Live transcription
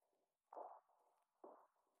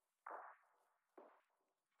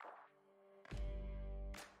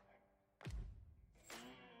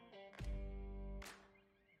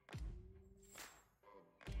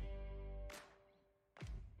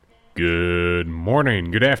Good morning,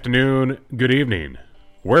 good afternoon, good evening,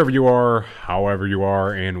 wherever you are, however you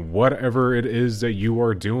are, and whatever it is that you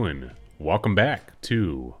are doing. Welcome back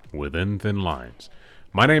to Within Thin Lines.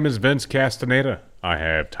 My name is Vince Castaneda. I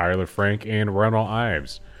have Tyler Frank and Ronald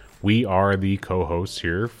Ives. We are the co-hosts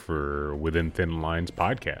here for Within Thin Lines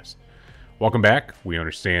podcast. Welcome back. We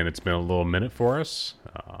understand it's been a little minute for us.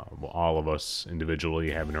 All of us individually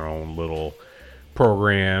having our own little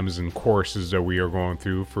programs and courses that we are going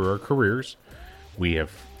through for our careers. We have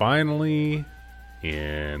finally,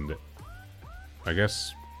 and I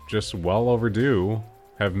guess just well overdue,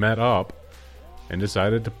 have met up and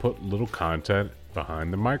decided to put little content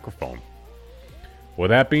behind the microphone. With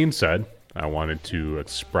that being said, I wanted to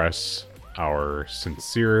express our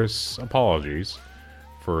sincerest apologies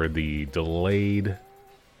for the delayed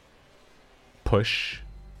push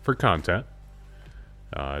for content.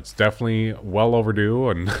 It's definitely well overdue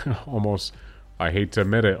and almost, I hate to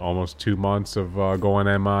admit it, almost 2 months of going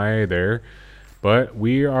MIA there. But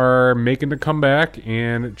we are making the comeback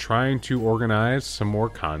and trying to organize some more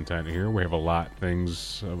content here. We have a lot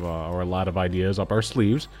of ideas up our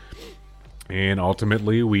sleeves. And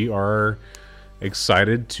ultimately, we are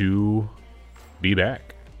excited to be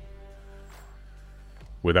back.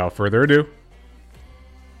 Without further ado,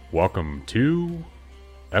 welcome to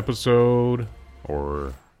episode,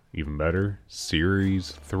 or even better,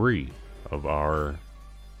 series 3 of our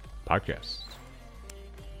podcast.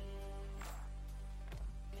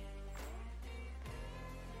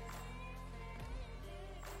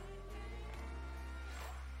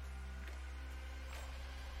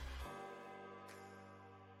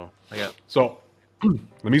 So,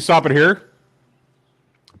 let me stop it here,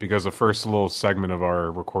 because the first little segment of our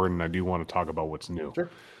recording, I do want to talk about what's new. Sure.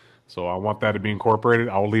 So I want that to be incorporated.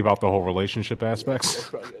 I'll leave out the whole relationship aspects.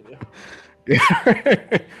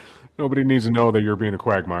 Nobody needs to know that you're being a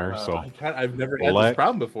quagmire. So I've never had this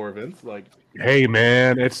problem before, Vince. Hey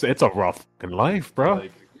man, it's a rough fucking life, bro.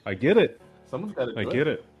 I get it. Someone's got to do it. I get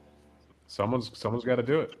it. Someone's got to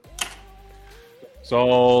do it.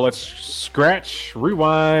 So let's scratch,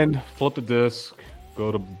 rewind, flip the disc,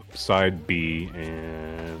 go to side B,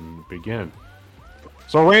 and begin.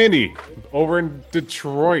 So Randy, over in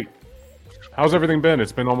Detroit, how's everything been?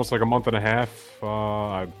 It's been almost like a month and a half.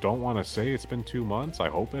 I don't want to say it's been 2 months. I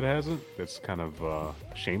hope it hasn't. It's kind of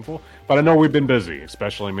shameful. But I know we've been busy,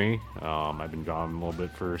 especially me. I've been gone a little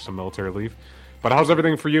bit for some military leave. But how's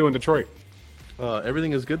everything for you in Detroit?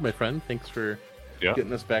 Everything is good, my friend. Thanks for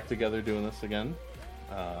getting us back together, doing this again.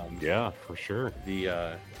 Yeah, for sure.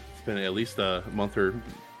 It's been at least a month or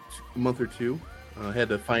two. I had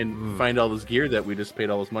to find all this gear that we just paid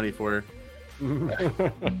all this money for.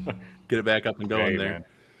 Get it back up and going there. Man.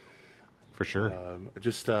 For sure.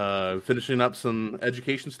 Just finishing up some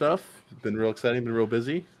education stuff. Been real exciting. Been real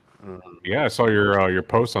busy. Yeah, I saw your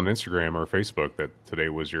post on Instagram or Facebook that today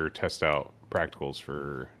was your test out practicals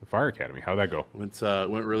for the Fire Academy. How'd that go? Went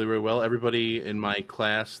really, really well. Everybody in my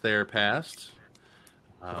class there passed.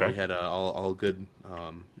 We had a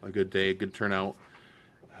good day, good turnout.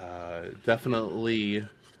 Definitely,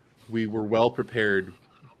 we were well prepared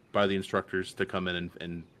by the instructors to come in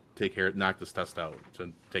and knock this test out,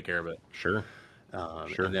 to take care of it. Sure.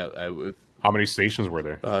 Sure. And how many stations were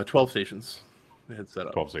there? 12 stations they had set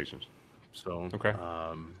up. 12 stations. So okay.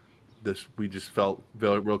 We just felt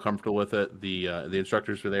real comfortable with it. The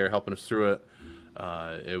instructors were there helping us through it.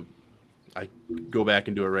 I go back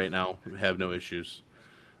and do it right now. Have no issues.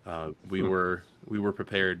 We were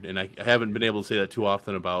prepared, and I haven't been able to say that too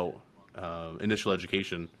often about initial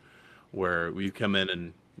education, where we come in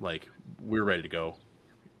and we're ready to go.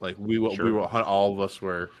 All of us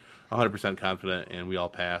were 100% confident, and we all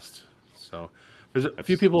passed. So there's a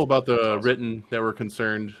few people about the written that were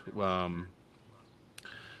concerned, but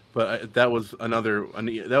that was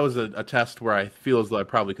a test where I feel as though I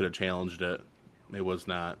probably could have challenged it. It was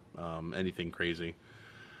not anything crazy.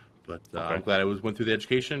 But I'm glad I went through the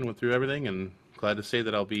education, went through everything, and glad to say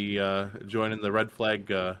that I'll be joining the Red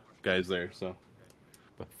Flag guys there. So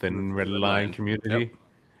the Thin Red Line community. Yep.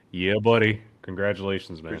 Yeah, buddy.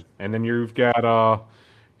 Congratulations, man. And then you've got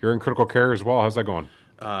you're in critical care as well. How's that going?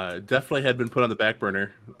 Definitely had been put on the back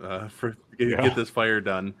burner for get this fire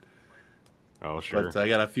done. Oh, sure. But I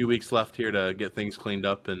got a few weeks left here to get things cleaned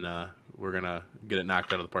up, and we're gonna get it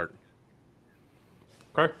knocked out of the park.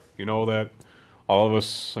 Okay. You know that all of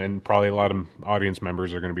us and probably a lot of audience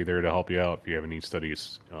members are going to be there to help you out if you have any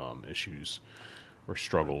studies issues or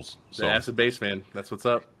struggles. The acid base, man. That's what's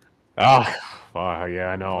up. Yeah,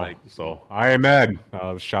 I know. So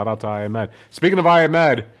IMED, shout out to IMED. Speaking of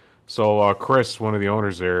IMED, so Chris, one of the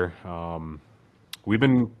owners there, we've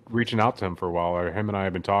been reaching out to him for a while. Or him and I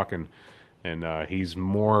have been talking, and he's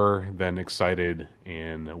more than excited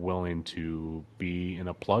and willing to be in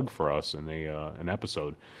a plug for us in a an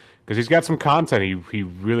episode because he's got some content he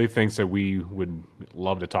really thinks that we would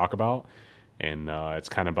love to talk about, and it's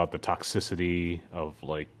kind of about the toxicity of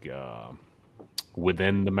like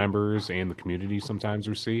within the members and the community sometimes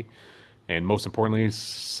we see, and most importantly,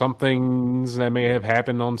 some things that may have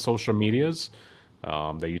happened on social medias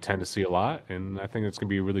that you tend to see a lot, and I think it's gonna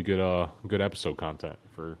be a really good episode content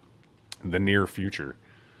for the near future.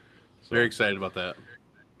 Very So excited about that.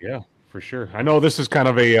 yeah, for sure. I know this is kind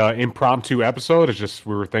of a impromptu episode. It's just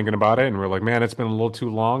we were thinking about it, and we're like, man, it's been a little too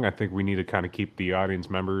long. I think we need to kind of keep the audience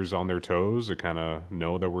members on their toes to kind of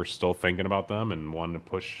know that we're still thinking about them and wanting to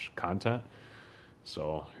push content.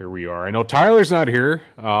 So here we are. I know Tyler's not here.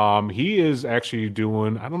 He is actually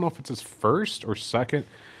doing, I don't know if it's his first or second,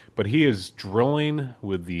 but he is drilling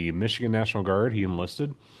with the Michigan National Guard. He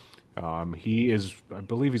enlisted. He is, I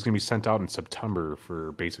believe he's going to be sent out in September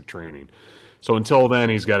for basic training. So until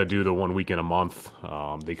then, he's got to do the 1 week in a month.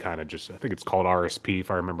 They kind of just, I think it's called RSP,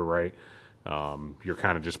 if I remember right. You're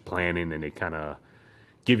kind of just planning, and they kind of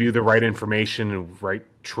give you the right information and right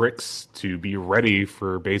tricks to be ready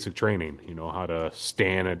for basic training. You know, how to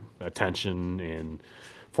stand at attention and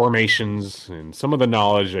formations and some of the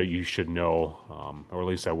knowledge that you should know, or at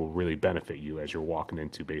least that will really benefit you as you're walking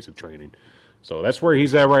into basic training. So that's where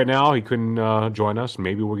he's at right now. He couldn't join us.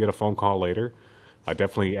 Maybe we'll get a phone call later. I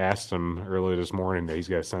definitely asked him earlier this morning that he's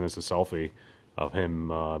got to send us a selfie of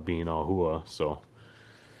him being all hua. So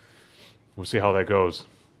we'll see how that goes.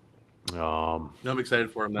 I'm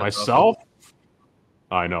excited for him. That's Myself,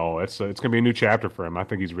 I know it's gonna be a new chapter for him. I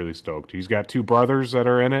think he's really stoked. He's got two brothers that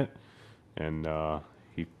are in it, and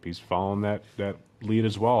he's following that lead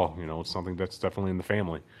as well. You know, it's something that's definitely in the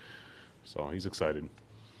family. So he's excited.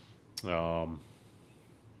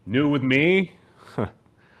 New with me,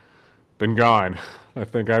 been gone. I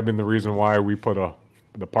think I've been the reason why we put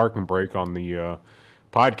the parking brake on the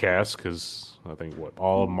podcast because I think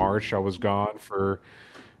all of March I was gone for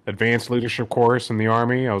advanced leadership course in the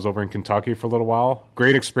Army. I was over in Kentucky for a little while.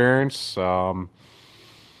 Great experience.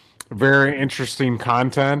 Very interesting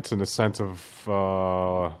content in the sense of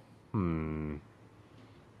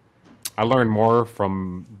I learned more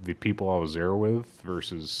from the people I was there with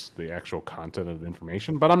versus the actual content of the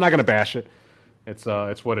information. But I'm not going to bash it. It's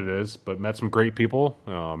what it is. But met some great people,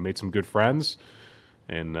 made some good friends,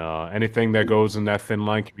 and anything that goes in that thin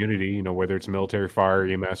line community, you know, whether it's military, fire,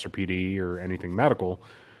 EMS, or PD, or anything medical,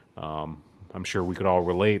 I'm sure we could all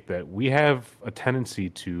relate that we have a tendency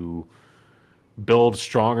to build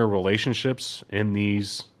stronger relationships in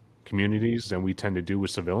these communities than we tend to do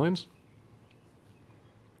with civilians.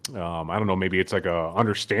 I don't know, maybe it's like a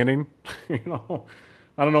understanding, you know,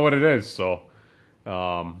 I don't know what it is. So,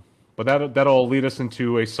 but that'll lead us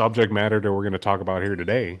into a subject matter that we're going to talk about here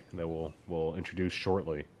today that we'll introduce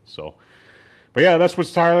shortly. So, but yeah, that's what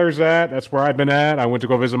Tyler's at. That's where I've been at. I went to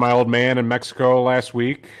go visit my old man in Mexico last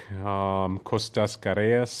week, Costas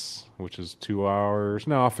Carreras, which is 3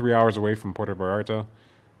 hours away from Puerto Vallarta.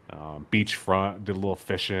 Beachfront, did a little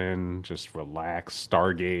fishing, just relaxed,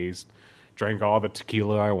 stargazed, drank all the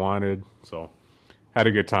tequila I wanted. So had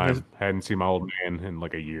a good time. Hadn't seen my old man in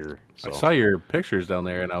like a year. So I saw your pictures down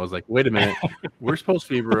there, and I was like, "Wait a minute, we're supposed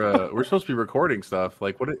to be recording stuff.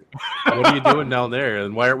 Like, what are you doing down there?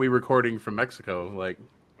 And why aren't we recording from Mexico? Like,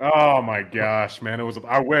 oh my gosh, man, it was.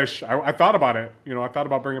 I wish I thought about it. You know, I thought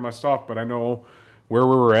about bringing my stuff, but I know where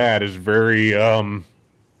we were at is very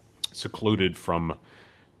secluded from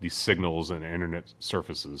the signals and internet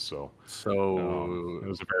surfaces. So it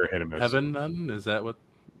was a very hit and miss. heaven, none? Is that what?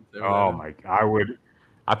 Oh my!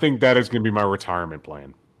 I think that is going to be my retirement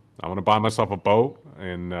plan. I want to buy myself a boat,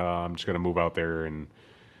 and I'm just going to move out there in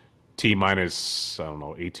T minus, I don't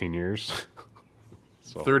know, 18 years.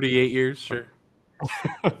 So 38 years, sure.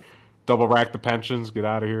 double rack the pensions, get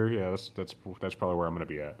out of here. Yeah, that's probably where I'm going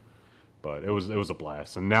to be at. But it was a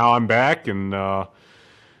blast, and now I'm back, and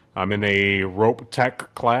I'm in a rope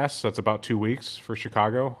tech class. That's about 2 weeks for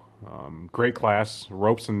Chicago. Great class,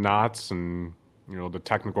 ropes and knots, and you know the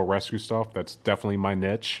technical rescue stuff. That's definitely my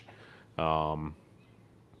niche.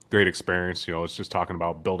 Great experience. You know, it's just talking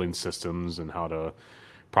about building systems and how to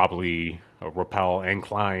properly rappel and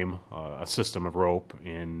climb a system of rope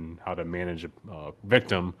and how to manage a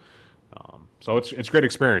victim. So it's great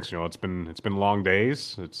experience. You know, it's been long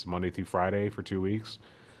days. It's Monday through Friday for 2 weeks,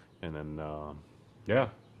 and then yeah.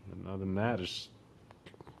 And other than that, just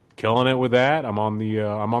killing it with that. I'm on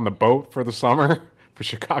the boat for the summer for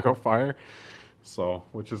Chicago Fire, so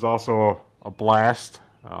which is also a blast.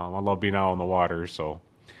 I love being out on the water. So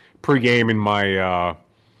pre-gaming my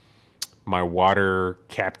water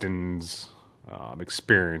captain's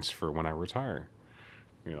experience for when I retire.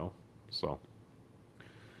 You know, so.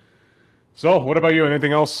 So, what about you?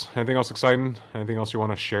 Anything else? Anything else exciting? Anything else you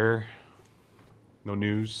want to share? No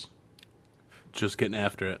news? Just getting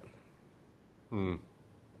after it.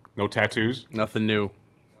 No tattoos? Nothing new.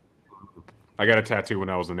 I got a tattoo when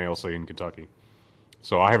I was in ALC in Kentucky.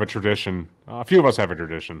 So I have a tradition. A few of us have a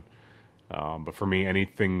tradition. But for me,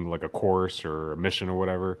 anything like a course or a mission or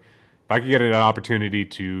whatever, if I could get an opportunity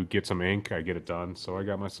to get some ink, I get it done. So I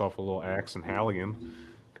got myself a little axe and Halligan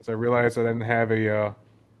because I realized I didn't have a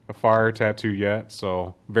fire tattoo yet.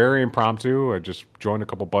 So very impromptu. I just joined a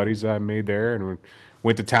couple buddies that I made there and we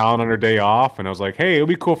went to town on our day off. And I was like, hey, it'll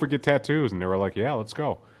be cool if we get tattoos. And they were like, yeah, let's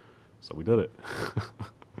go. So we did it.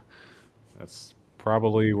 That's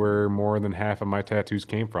probably where more than half of my tattoos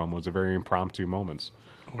came from. Was a very impromptu moments.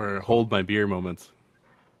 Or hold my beer moments.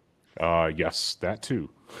 Yes, that too.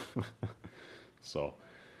 So,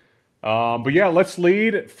 but yeah, let's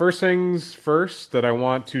lead. First things first that I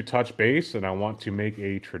want to touch base and I want to make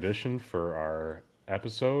a tradition for our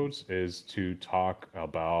episodes is to talk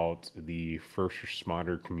about the first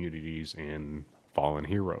responder communities and fallen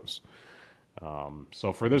heroes.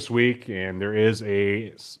 So for this week, and there is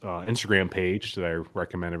a Instagram page that I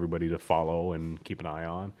recommend everybody to follow and keep an eye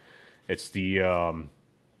on. It's the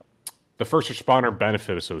First Responder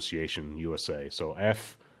Benefit Association USA, so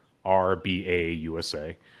FRBA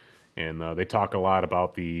USA, and they talk a lot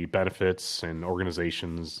about the benefits and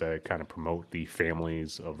organizations that kind of promote the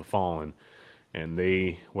families of the fallen. And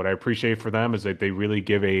what I appreciate for them is that they really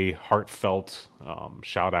give a heartfelt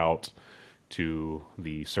shout out to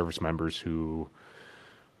the service members who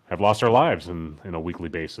have lost their lives in a weekly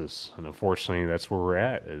basis. And unfortunately, that's where we're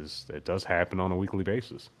at. Is it does happen on a weekly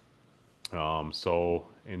basis. So,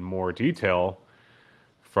 in more detail,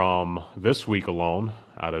 from this week alone,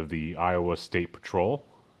 out of the Iowa State Patrol,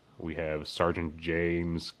 we have Sergeant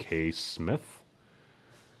James K. Smith.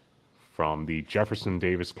 From the Jefferson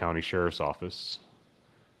Davis County Sheriff's Office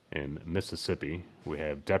in Mississippi, we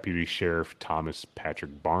have Deputy Sheriff Thomas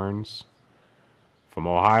Patrick Barnes. From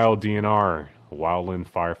Ohio DNR, Wildland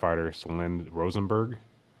firefighter Celine Rosenberg.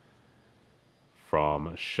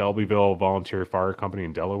 From Shelbyville Volunteer Fire Company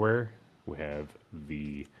in Delaware, we have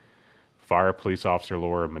the Fire Police Officer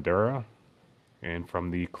Laura Madera. And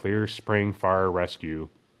from the Clear Spring Fire Rescue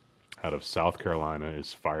out of South Carolina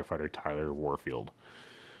is firefighter Tyler Warfield.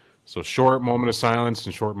 So short moment of silence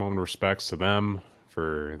and short moment of respects to them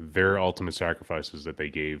for their ultimate sacrifices that they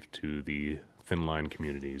gave to the thin line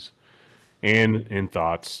communities. And in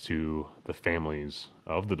thoughts to the families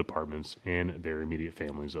of the departments and their immediate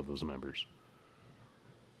families of those members.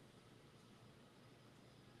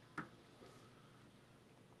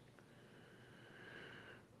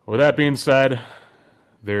 With that being said,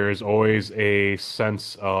 there is always a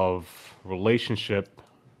sense of relationship,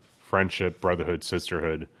 friendship, brotherhood,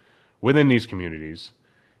 sisterhood within these communities.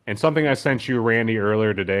 And something I sent you, Randy,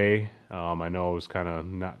 earlier today, I know it was kind of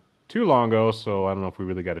not too long ago, so I don't know if we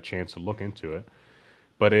really got a chance to look into it.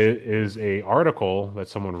 But it is a article that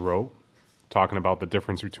someone wrote talking about the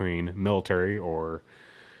difference between military, or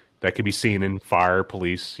that could be seen in fire,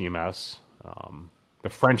 police, EMS, the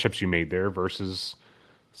friendships you made there versus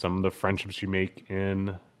some of the friendships you make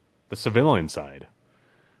in the civilian side.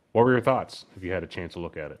 What were your thoughts if you had a chance to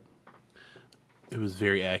look at it? It was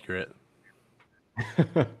very accurate.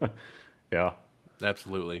 Yeah,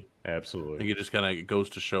 Absolutely. I absolutely. think it just kind of goes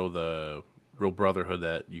to show the real brotherhood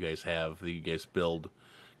that you guys have, that you guys build,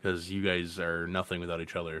 because you guys are nothing without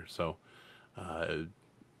each other. So, uh,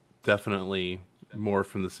 definitely more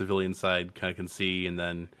from the civilian side, kind of can see, and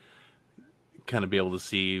then kind of be able to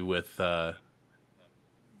see with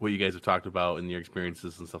what you guys have talked about and your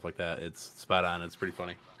experiences and stuff like that. It's spot on. It's pretty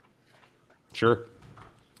funny. Sure.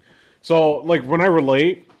 So, like, when I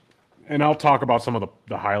relate, and I'll talk about some of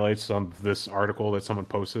the highlights of this article that someone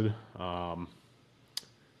posted.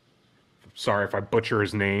 Sorry if I butcher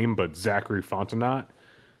his name, but Zachary Fontenot.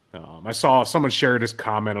 I saw someone shared his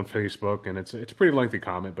comment on Facebook, and it's a pretty lengthy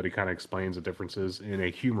comment, but he kind of explains the differences in a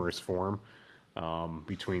humorous form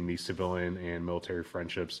between the civilian and military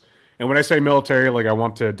friendships. And when I say military, like, I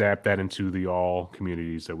want to adapt that into the all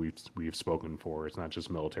communities that we've spoken for. It's not just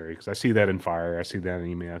military, because I see that in fire, I see that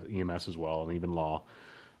in EMS as well, and even law.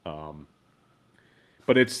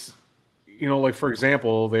 But it's, like, for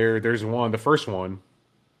example, there's one. The first one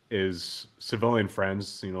is civilian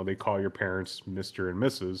friends. They call your parents Mr. and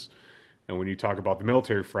Mrs. And when you talk about the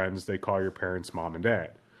military friends, they call your parents mom and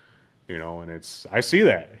dad. And I see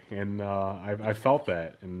that, and I felt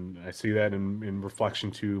that, and I see that in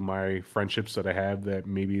reflection to my friendships that I have that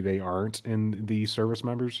maybe they aren't in the service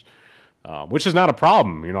members, which is not a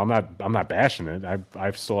problem. I'm not bashing it.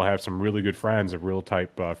 I've still have some really good friends, of real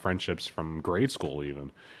type friendships from grade school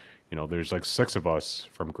even. There's like six of us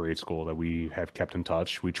from grade school that we have kept in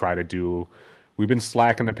touch. We've been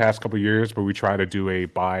slacking the past couple of years, but we try to do a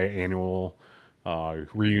biannual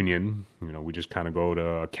reunion. We just kind of go to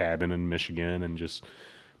a cabin in Michigan and just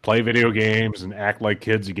play video games and act like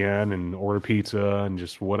kids again and order pizza and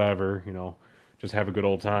just whatever, just have a good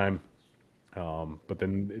old time. But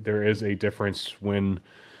then there is a difference when,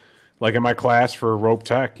 like in my class for rope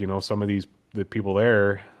tech, some of the people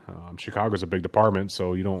there, Chicago's a big department,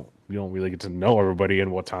 so you don't really get to know everybody in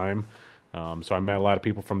what time. So I met a lot of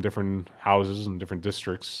people from different houses and different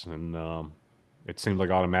districts, and it seems like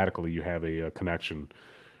automatically you have a connection.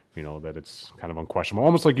 That it's kind of unquestionable,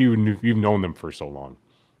 almost like you've known them for so long.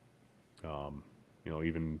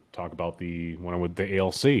 Even talk about when I went to the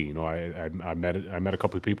ALC. I met a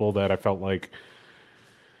couple of people that I felt like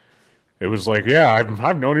it was like, yeah,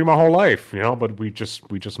 I've known you my whole life, but we just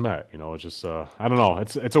met. It's just I don't know.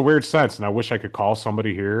 It's a weird sense, and I wish I could call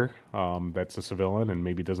somebody here that's a civilian and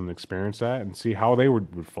maybe doesn't experience that and see how they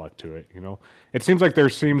would reflect to it. It seems like there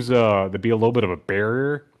seems to be a little bit of a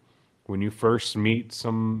barrier when you first meet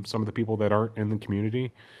some of the people that aren't in the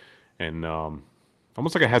community, and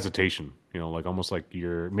almost like a hesitation. Like almost like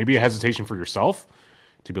maybe a hesitation for yourself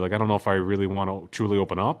to be like, I don't know if I really want to truly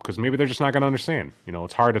open up because maybe they're just not going to understand.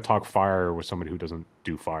 It's hard to talk fire with somebody who doesn't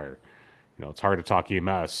do fire. It's hard to talk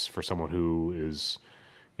EMS for someone who is,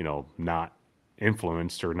 not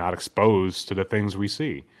influenced or not exposed to the things we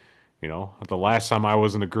see. The last time I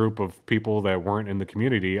was in a group of people that weren't in the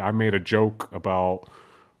community, I made a joke about,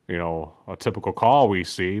 a typical call we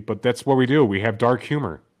see, but that's what we do. We have dark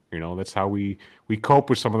humor. That's how we cope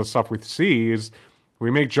with some of the stuff we see is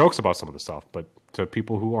we make jokes about some of the stuff, but to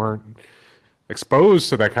people who aren't exposed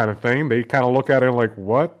to that kind of thing, they kind of look at it like,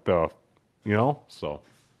 what the, so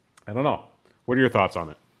I don't know. What are your thoughts on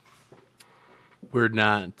it? We're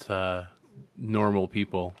not normal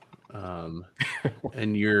people,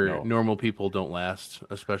 and your No. normal people don't last,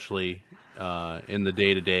 especially in the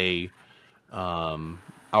day-to-day,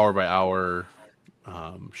 hour by hour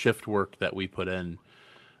shift work that we put in.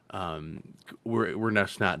 We're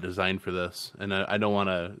just not designed for this, and I don't want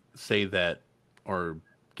to say that or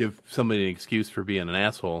give somebody an excuse for being an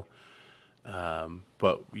asshole.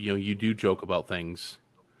 But you do joke about things,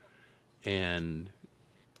 and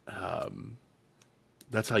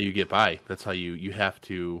that's how you get by. That's how you have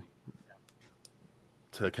to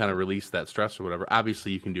kind of release that stress or whatever.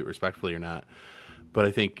 Obviously, you can do it respectfully or not, but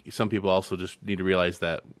I think some people also just need to realize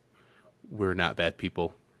that we're not bad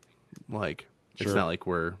people. Like, it's Sure. not like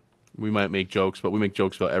we might make jokes, but we make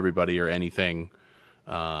jokes about everybody or anything.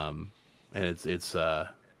 And it's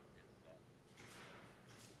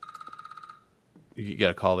you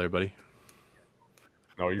got a call there, buddy.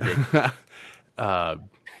 No, you're good.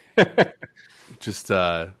 Just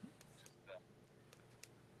we're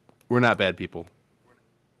not bad people.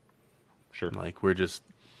 Sure. Like,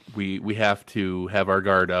 we have to have our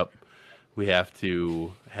guard up. We have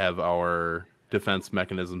to have our defense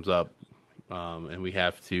mechanisms up, and we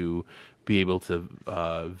have to be able to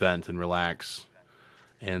vent and relax.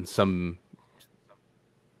 And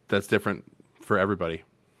that's different for everybody.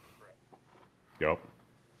 Yep.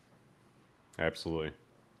 Absolutely.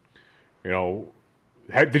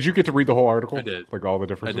 Did you get to read the whole article? I did. Like all the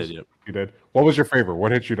differences? I did, yep. You did? What was your favorite?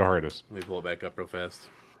 What hit you the hardest? Let me pull it back up real fast.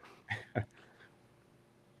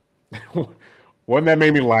 One that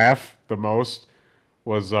made me laugh the most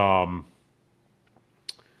was, a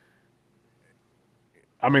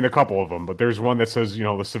couple of them, but there's one that says,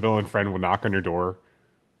 the civilian friend will knock on your door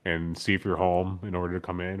and see if you're home in order to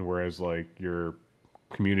come in, whereas like your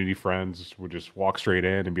community friends would just walk straight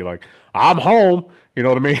in and be like, "I'm home." You know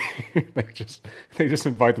what I mean? they just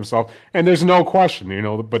invite themselves, and there's no question,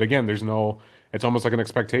 But again, there's no. It's almost like an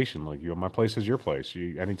expectation, like my place is your place.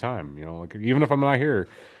 Anytime, like even if I'm not here,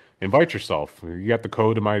 invite yourself. You got the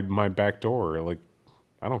code to my back door. Like,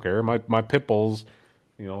 I don't care. My pit bulls,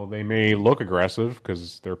 they may look aggressive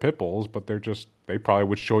because they're pit bulls, but they probably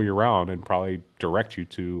would show you around and probably direct you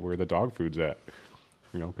to where the dog food's at,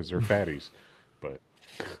 because they're fatties. But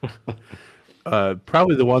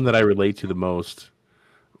Probably the one that I relate to the most,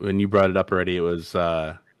 when you brought it up already, it was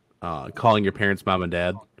calling your parents mom and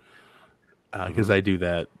dad, because I do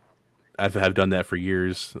that. I've done that for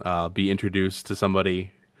years. Be introduced to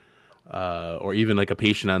somebody, or even like a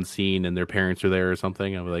patient on scene and their parents are there or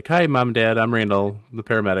something. I'm like, "Hi, mom and dad. I'm Randall, the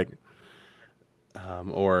paramedic."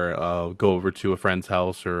 or go over to a friend's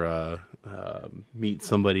house or meet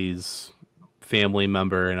somebody's family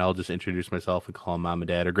member, and I'll just introduce myself and call them mom and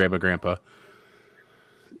dad or grandma, grandpa.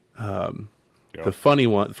 The Yep.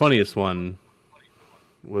 funniest one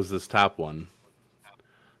was this top one.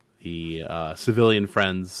 The civilian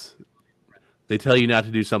friends, they tell you not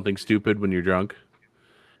to do something stupid when you're drunk,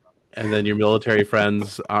 and then your military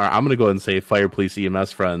friends are, I'm going to go ahead and say fire, police,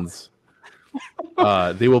 EMS friends.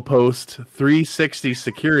 They will post 360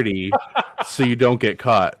 security so you don't get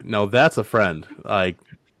caught. Now that's a friend. Like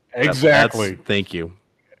Exactly. thank you.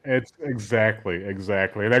 It's exactly.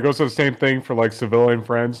 And that goes to the same thing for like civilian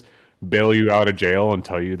friends, bail you out of jail and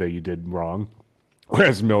tell you that you did wrong.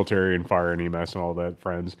 Whereas military and fire and EMS and all that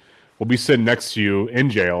friends will be sitting next to you in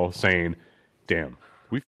jail saying, damn,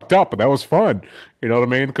 we fucked up, but that was fun. You know what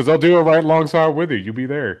I mean? Because they'll do it right alongside with you. You'll be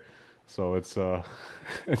there. So it's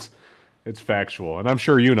it's it's factual. And I'm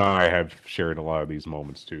sure you and I have shared a lot of these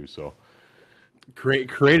moments too. So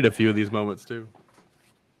Created a few of these moments too.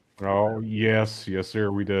 oh yes,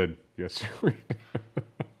 sir, we did. Yes, sir.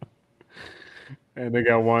 And they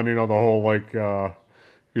got one, the whole like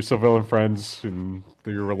your civilian friends and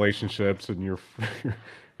your relationships and your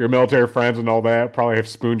military friends and all that probably have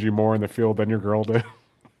spooned you more in the field than your girl did.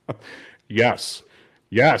 Yes,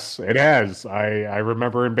 yes, it has. I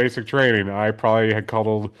remember in basic training, I probably had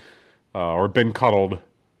cuddled or been cuddled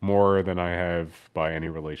more than I have by any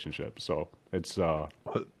relationship. So it's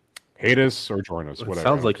hate us or join us, It whatever. I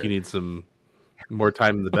sounds don't like you care. need some more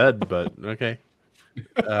time in the bed, but okay.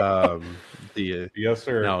 Um, the Yes,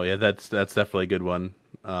 sir. No, yeah, that's definitely a good one.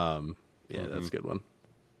 Yeah, Hmm. that's a good one.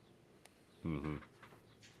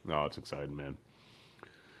 No, it's exciting, man.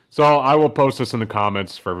 So I will post this in the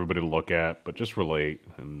comments for everybody to look at, but just relate.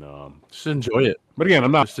 And Just enjoy it. but again,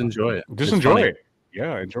 I'm not Just enjoy it. just It's enjoy funny. it.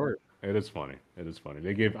 Yeah, enjoy it. It is funny. It is funny.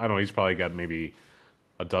 They gave I don't know. He's probably got maybe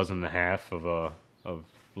a dozen and a half of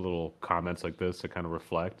little comments like this that kind of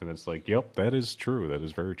reflect, and it's like, yep, that is true. That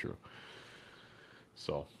is very true.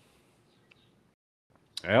 So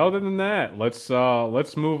other than that, let's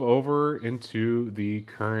move over into the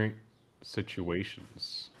current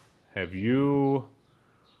situations. Have you?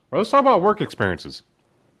 Or let's talk about work experiences.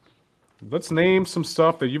 Let's name some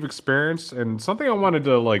stuff that you've experienced, and something I wanted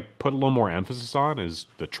to like put a little more emphasis on is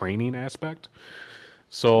the training aspect.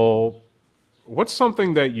 So, what's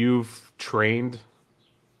something that you've trained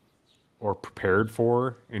or prepared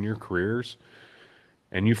for in your careers,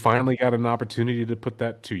 and you finally got an opportunity to put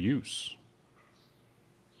that to use?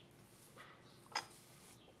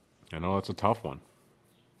 I know that's a tough one.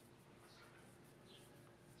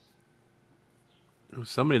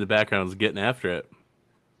 Somebody in the background is getting after it.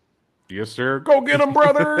 Yes, sir. Go get them,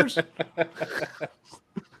 brothers.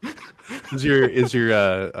 Is your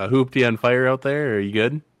hoopty on fire out there? Are you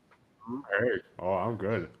good? Hey, oh, I'm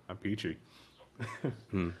good. I'm peachy.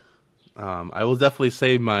 I will definitely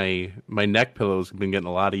say my neck pillows have been getting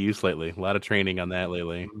a lot of use lately. A lot of training on that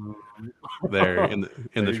lately. There in There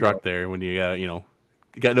the you truck go. there when you got you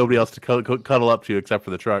got nobody else to cuddle up to except for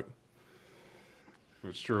the truck.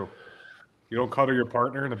 It's true. You don't cuddle your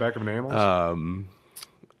partner in the back of an ambulance? Um,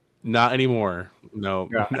 Not anymore. No,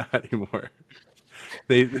 Yeah. not anymore.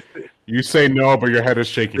 They You say no, but your head is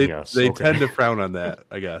shaking they yes. they Okay. tend to frown on that,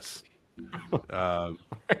 I guess. Um,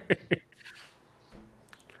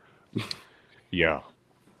 Yeah.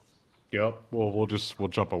 Yep. Well, we'll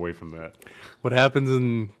jump away from that. what happens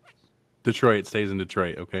in Detroit stays in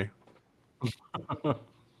Detroit. Okay.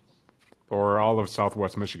 Or all of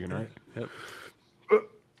Southwest Michigan, right? Yep.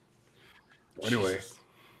 Anyway.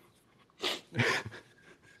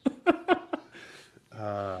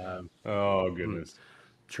 Uh, Oh goodness.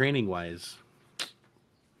 Training wise,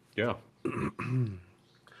 Yeah.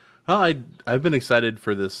 I've been excited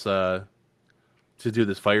for this to do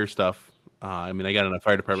this fire stuff. I mean, I got in a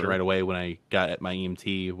fire department Sure. right away when I got at my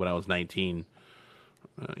EMT when I was 19.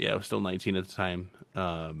 Yeah, I was still 19 at the time.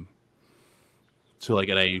 So like,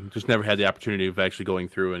 and I just never had the opportunity of actually going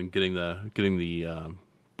through and getting the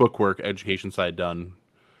bookwork education side done,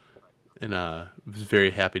 and was very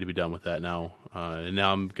happy to be done with that now. And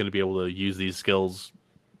now I'm going to be able to use these skills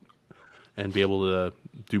and be able to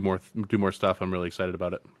do more stuff. I'm really excited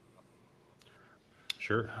about it.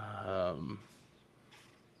 Sure. Um,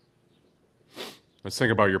 Let's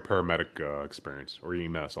think about your paramedic experience or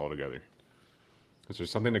EMS altogether. Is there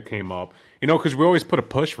something that came up? Because we always put a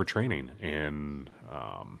push for training and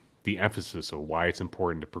the emphasis of why it's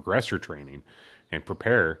important to progress your training and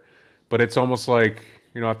prepare. But it's almost like,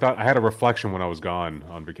 I thought I had a reflection when I was gone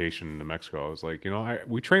on vacation to Mexico. I was like,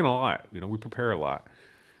 we train a lot, we prepare a lot.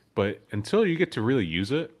 But until you get to really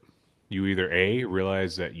use it, you either A,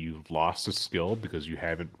 realize that you've lost a skill because you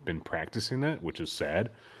haven't been practicing it, which is sad.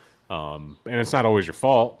 And it's not always your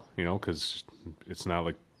fault, because it's not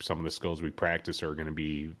like some of the skills we practice are going to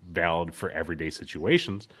be valid for everyday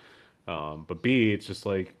situations. But B, it's just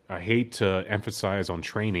like I hate to emphasize on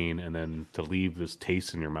training and then to leave this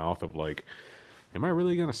taste in your mouth of like, am I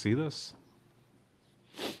really going to see this?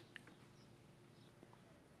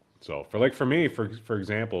 So for me, for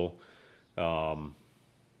example, um,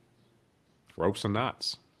 ropes and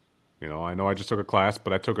knots. I know I just took a class,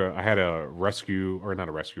 but I had a rescue, or not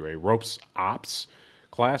a rescue, a ropes ops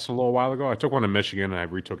class a little while ago. I took one in Michigan and I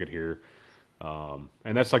retook it here. And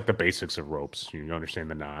that's like the basics of ropes. You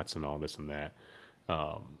understand the knots and all this and that.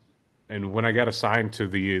 And when I got assigned to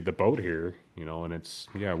the boat here, and it's,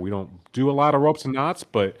 yeah, we don't do a lot of ropes and knots,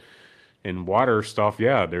 but in water stuff,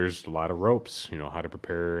 yeah, there's a lot of ropes. How to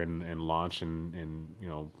prepare and launch and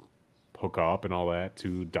hook up and all that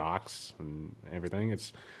to docks and everything.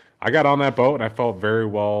 I got on that boat and I felt very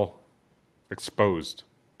well exposed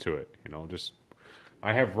to it. Just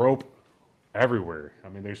I have rope everywhere. I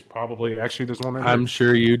mean, there's one right I'm here.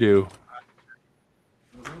 sure you do.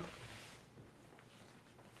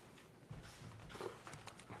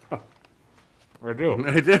 I do.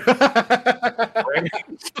 I do.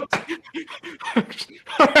 Actually,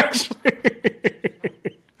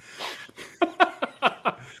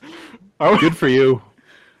 I was, Good for you.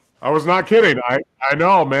 I was not kidding. I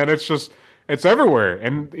know, man. It's everywhere.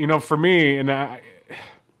 And for me,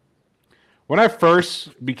 when I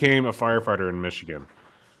first became a firefighter in Michigan,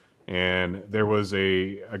 and there was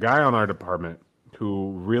a guy on our department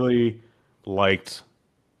who really liked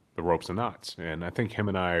the ropes and knots, and I think him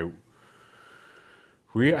and I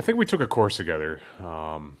think we took a course together.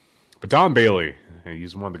 But Don Bailey, and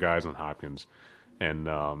he's one of the guys on Hopkins, and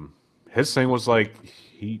his thing was like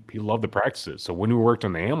he loved to practice it. So when we worked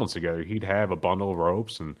on the ambulance together, he'd have a bundle of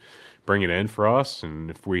ropes and bring it in for us.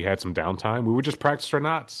 And if we had some downtime, we would just practice our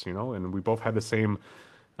knots, And we both had the same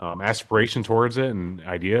aspiration towards it and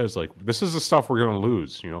ideas. Like this is the stuff we're going to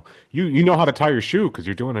lose. You know how to tie your shoe because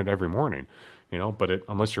you're doing it every morning. But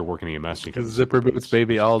unless you're working EMS, you can Zipper boots,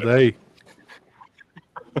 baby, all day.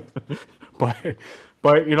 but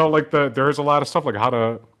like there's a lot of stuff like how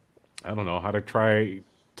to, I don't know, how to tie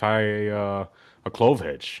a clove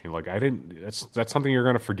hitch. Like I didn't. That's something you're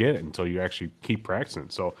gonna forget until you actually keep practicing.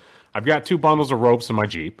 So I've got two bundles of ropes in my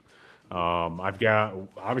Jeep. I've got,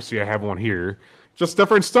 obviously I have one here. Just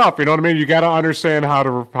different stuff. You know what I mean? You got to understand how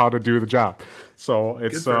to do the job. So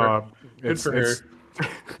it's Good for her.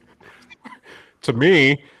 to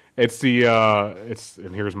me, and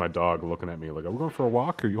here's my dog looking at me like, are we going for a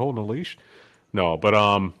walk? Are you holding a leash? No, but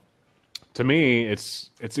to me,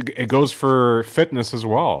 it goes for fitness as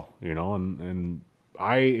well, and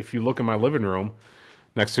if you look in my living room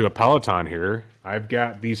next to a Peloton here, I've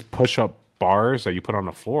got these push-up bars that you put on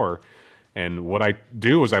the floor, and what I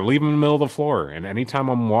do is I leave them in the middle of the floor, and anytime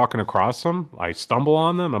I'm walking across them, I stumble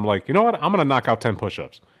on them. I'm like, you know what? I'm gonna knock out 10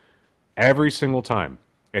 push-ups every single time.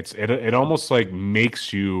 It almost like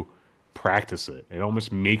makes you practice it. It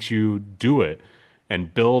almost makes you do it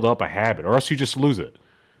and build up a habit, or else you just lose it,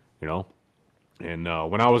 you know. And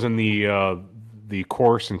when I was in the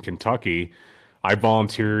course in Kentucky, I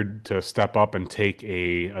volunteered to step up and take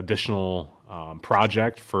a additional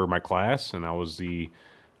project for my class, and I was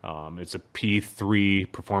it's a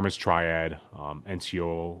P3 performance triad,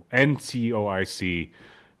 NCOIC.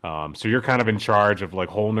 So you're kind of in charge of like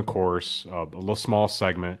holding a course, a little small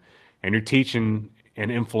segment, and you're teaching and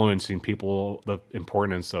influencing people the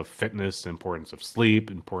importance of fitness, the importance of sleep,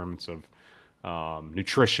 importance of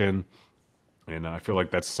nutrition. And I feel like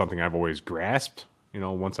that's something I've always grasped,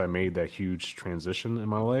 once I made that huge transition in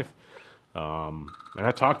my life. And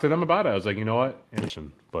I talked to them about it. I was like, you know what?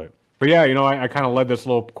 But yeah, I kind of led this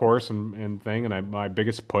little course and thing. And my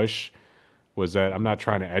biggest push was that I'm not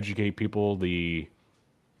trying to educate people the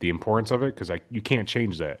importance of it, because you can't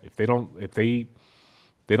change that. If they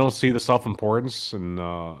don't see the self-importance and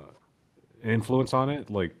influence on it,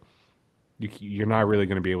 like you're not really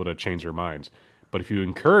going to be able to change their minds. But if you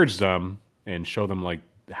encourage them and show them like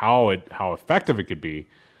how effective it could be,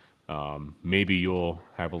 maybe you'll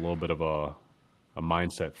have a little bit of a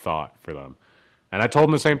mindset thought for them. And I told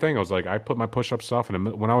them the same thing. I was like, I put my push-up stuff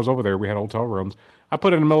when I was over there, we had hotel rooms. I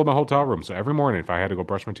put it in the middle of my hotel room. So every morning, if I had to go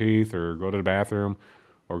brush my teeth or go to the bathroom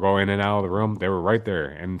or go in and out of the room, they were right there.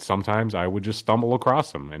 And sometimes I would just stumble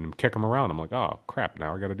across them and kick them around. I'm like, oh crap,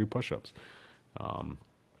 now I got to do push-ups.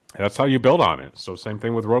 That's how you build on it. So same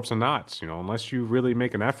thing with ropes and knots. Unless you really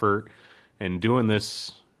make an effort in doing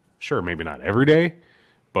this, sure, maybe not every day,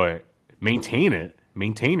 but maintain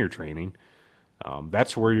your training.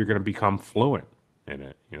 That's where you're going to become fluent in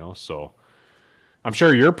it, you know. So I'm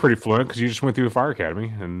sure you're pretty fluent because you just went through the fire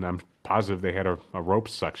academy, and I'm positive they had a rope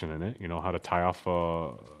section in it. You know how to tie off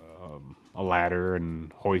a ladder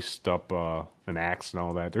and hoist up an axe and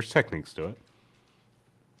all that. There's techniques to it,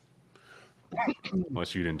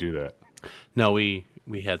 unless you didn't do that. No, we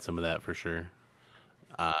had some of that for sure.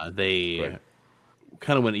 They Right.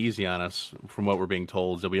 kind of went easy on us from what we're being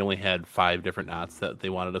told. That we only had 5 different knots that they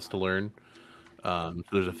wanted us to learn. So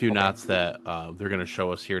there's a few Okay. knots that they're going to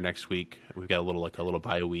show us here next week. We've got a little like a little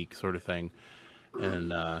bio week sort of thing,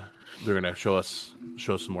 and they're going to show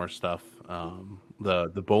some more stuff.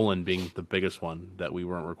 The Bolin being the biggest one that we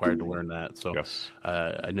weren't required to learn that. So Yes.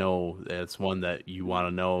 I know it's one that you want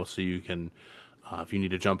to know so you can, if you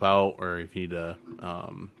need to jump out or if you need to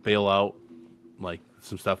bail out, like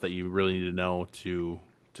some stuff that you really need to know to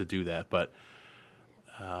do that. But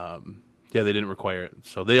yeah, they didn't require it.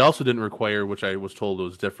 So they also didn't require, which I was told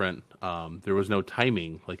was different. There was no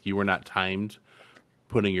timing. Like you were not timed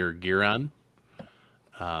putting your gear on.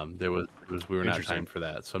 We were not Interesting. timed for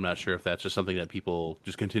that. So I'm not sure if that's just something that people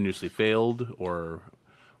just continuously failed or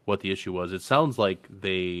what the issue was. It sounds like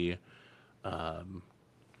they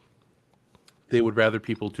would rather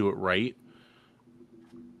people do it right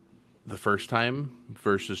the first time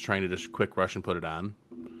versus trying to just quick rush and put it on.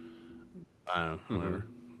 I don't know, whatever.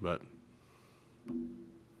 But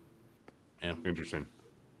yeah, Interesting.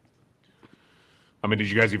 I mean, did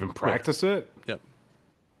you guys even practice it? yep.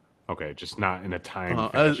 Okay, just not in a time As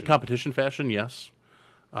a fashion. competition fashion, yes.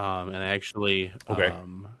 And actually, Okay.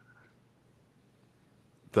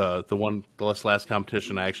 the last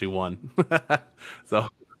competition, I actually won. So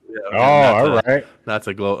Oh, yeah, all right. not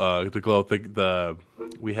to glow the glow the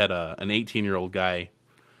we had an 18-year-old guy.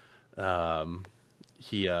 Um,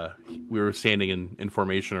 we were standing in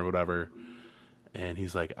formation or whatever, and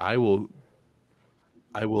he's like, I will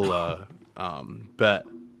bet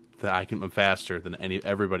that I'm faster than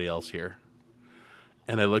everybody else here.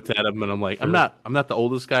 And I looked at him and I'm like, Sure. I'm not the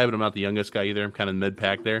oldest guy, but I'm not the youngest guy either. I'm kind of mid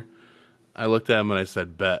pack there. I looked at him and I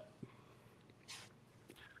said, bet.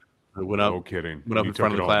 I No kidding. went And up you in front took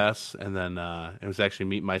of it the home. class, and then it was actually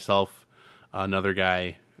me, myself, another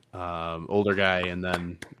guy, older guy, and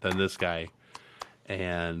then this guy,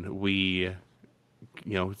 and we,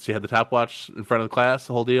 so you had the top watch in front of the class,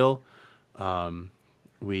 the whole deal.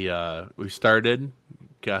 We started,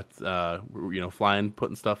 got flying,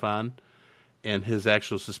 putting stuff on, and his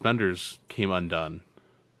actual suspenders came undone.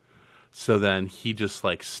 So then he just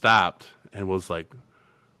like stopped and was like,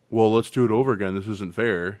 "Well, let's do it over again. This isn't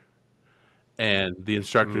fair." And the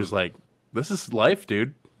instructor's Mm, like, "This is life,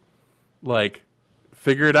 dude. Like,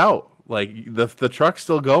 figure it out. Like the truck's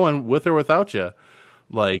still going with or without you.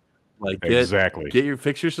 Like, like exactly.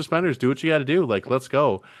 fix your suspenders. Do what you got to do. Like, let's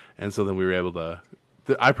go." And so then we were able to.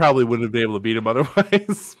 I probably wouldn't have been able to beat him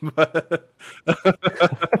otherwise, but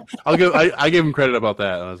I gave him credit about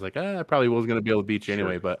that. I was like, I probably wasn't going to be able to beat you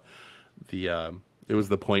anyway, Sure. but the it was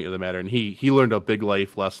the point of the matter, and he learned a big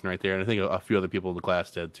life lesson right there, and I think a few other people in the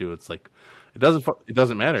class did too. It's like it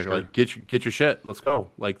doesn't matter. Sure. Like get your shit. Let's go.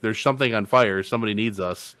 Like there's something on fire. Somebody needs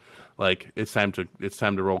us. Like it's time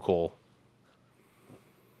to roll coal.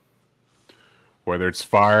 Whether it's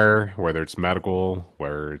fire, whether it's medical,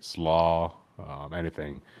 whether it's law,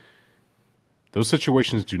 anything, those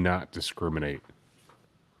situations do not discriminate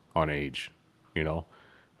on age, you know,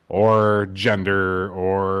 or gender,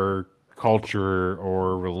 or culture,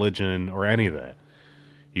 or religion, or any of that.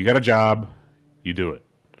 You got a job, you do it.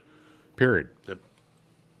 Period. Yep.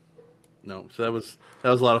 No, so that was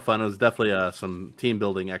a lot of fun. It was definitely some team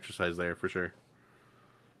building exercise there for sure.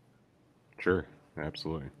 Sure.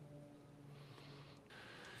 Absolutely.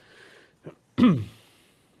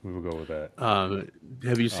 We will go with that.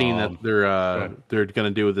 Have you seen that Um, go ahead. they're going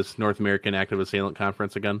to do this North American Active Assailant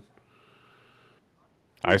Conference again?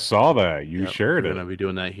 I saw that. You Yep, shared they're going it. to be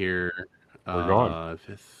doing that here. We're going.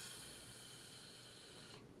 Fifth,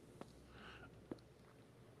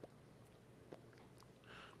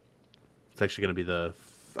 it's actually going to be the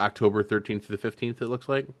October 13th to the 15th. It looks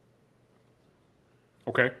like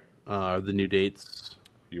Okay. the new dates.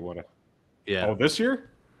 You want to? Yeah, Oh, this year?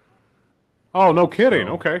 Oh, no kidding.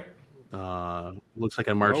 so Okay. looks like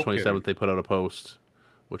on March No 27th kidding. they put out a post,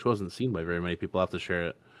 which wasn't seen by very many people. I'll have to share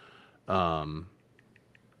it. Um,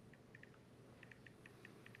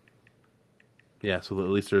 yeah, so at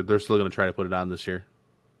least they're still going to try to put it on this year.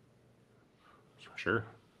 Sure.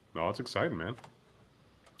 No, it's exciting, man.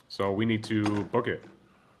 So we need to book it.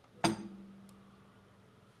 Do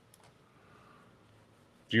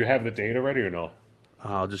you have the date already or no?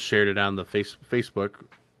 I'll just share it on the Facebook.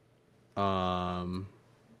 Um,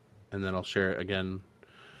 and then I'll share it again.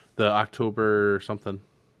 The October something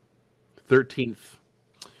 13th.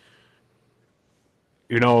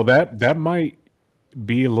 That might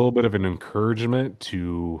be a little bit of an encouragement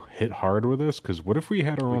to hit hard with this, because what if we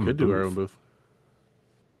had our We own could do our own booth?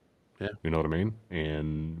 booth. Yeah. You know what I mean?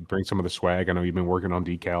 And bring some of the swag. I know you've been working on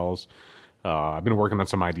decals. I've been working on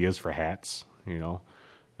some ideas for hats, and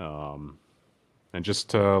just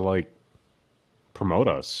to like promote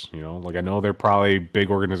us, like I know they're probably big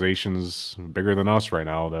organizations bigger than us right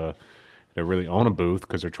now to really own a booth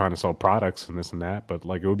because they're trying to sell products and this and that. But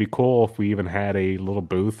like it would be cool if we even had a little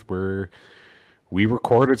booth where we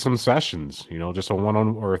recorded some sessions, just a one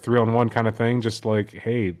on or a 3-on-1 kind of thing. Just like,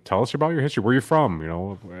 hey, tell us about your history, where you're from,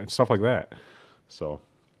 and stuff like that. So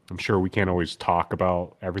I'm sure we can't always talk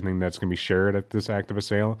about everything that's going to be shared at this activist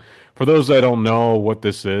sale. For those that don't know what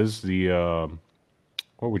this is,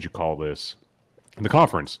 what would you call this? The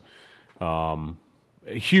conference.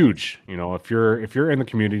 Huge. If you're in the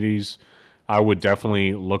communities, I would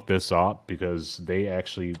definitely look this up because they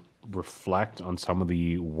actually reflect on some of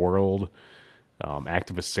the world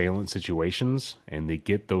active assailant situations, and they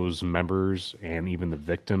get those members and even the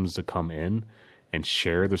victims to come in and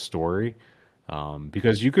share the story.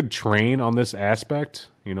 Because you could train on this aspect,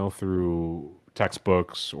 through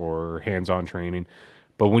textbooks or hands-on training,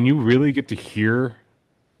 but when you really get to hear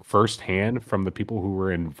firsthand from the people who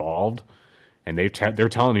were involved, and they're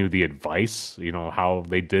telling you the advice, how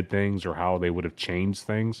they did things or how they would have changed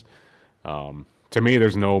things. To me,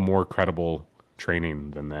 there's no more credible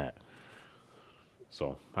training than that.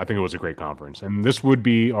 So I think it was a great conference, and this would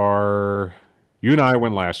be you and I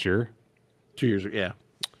went last year, 2 years. Yeah.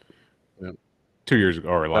 2 years ago,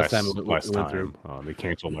 or Last time last we went through. time. They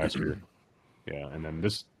canceled last year. Yeah, and then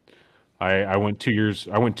this, I went 2 years.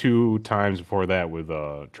 I went 2 times before that with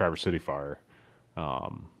Traverse City Fire. I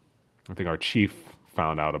think our chief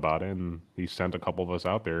found out about it, and he sent a couple of us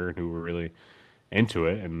out there who were really into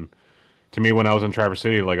it. And to me, when I was in Traverse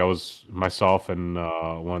City, like I was myself and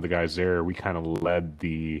one of the guys there, we kind of led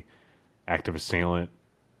the active assailant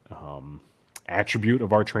attribute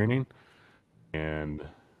of our training, and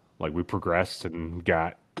like we progressed and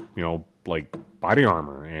got like body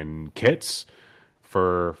armor and kits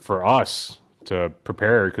for us to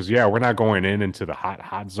prepare, because yeah, we're not going into the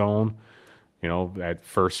hot zone, that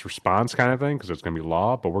first response kind of thing, because it's going to be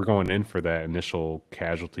law, but we're going in for that initial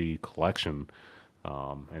casualty collection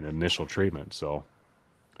and initial treatment. So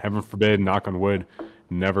heaven forbid, knock on wood,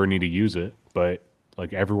 never need to use it, but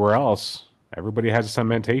like everywhere else, everybody has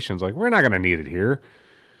cementations like we're not going to need it here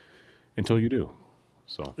until you do.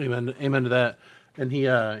 So Amen to that. And he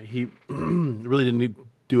really didn't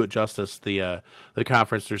do it justice. The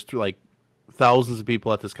conference, there's like thousands of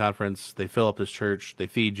people at this conference. They fill up this church. They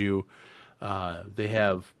feed you. They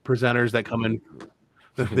have presenters that come in.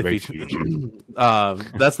 They feed you.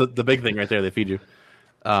 That's the big thing right there. They feed you.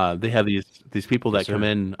 They have these people that come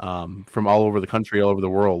in from all over the country, all over the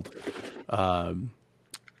world,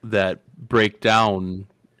 that break down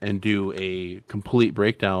and do a complete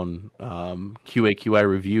breakdown, QA/QI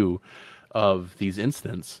review of these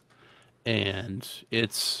incidents. And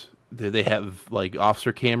they have like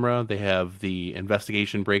officer camera, they have the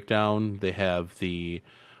investigation breakdown, they have the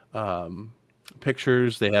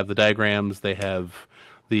pictures, they have the diagrams, they have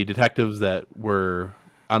the detectives that were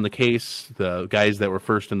on the case, the guys that were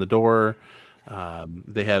first in the door.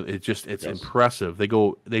 They have it's yes. Impressive.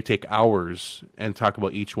 They take hours and talk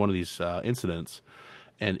about each one of these incidents,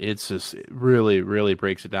 and it really, really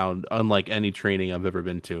breaks it down. Unlike any training I've ever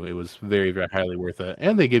been to, it was very, very highly worth it.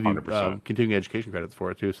 And they give you continuing education credits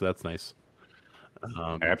for it too, so that's nice.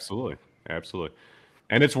 Absolutely.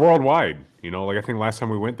 And it's worldwide. Like I think last time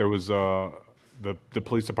we went, there was the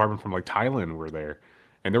police department from like Thailand were there,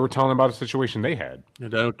 and they were telling about a situation they had.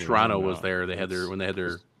 And I know Toronto was there. They had when they had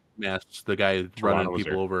their masks, the guy running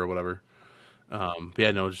people over or whatever. But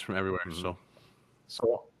yeah, no, just from everywhere. Mm-hmm.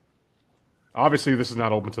 So obviously, this is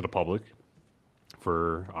not open to the public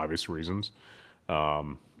for obvious reasons.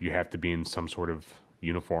 You have to be in some sort of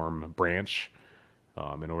uniform branch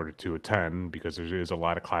in order to attend, because there is a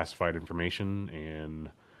lot of classified information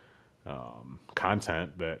and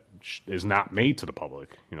content that is not made to the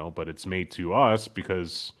public, but it's made to us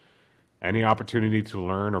because any opportunity to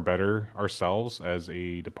learn or better ourselves as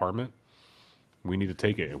a department, we need to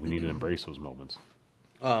take it, and we need to embrace those moments.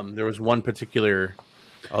 There was one particular,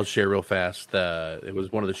 I'll share real fast. It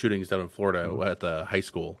was one of the shootings down in Florida at the high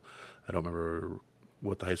school. I don't remember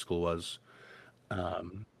what the high school was.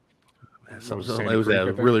 It was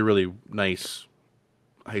a really, really nice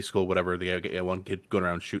high school, whatever. They had one kid going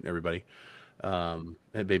around shooting everybody. And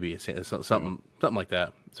maybe Yeah. something like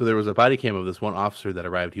that. So there was a body cam of this one officer that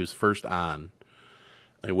arrived. He was first on,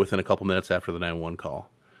 like, within a couple minutes after the 911 call,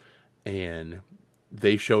 and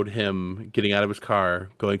they showed him getting out of his car,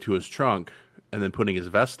 going to his trunk, and then putting his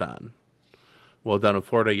vest on. Well, down in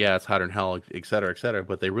Florida, yeah, it's hotter than hell, et cetera, et cetera.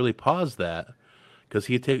 But they really paused that because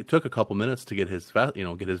took a couple minutes to get his vest,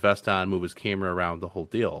 get his vest on, move his camera around, the whole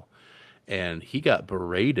deal, and he got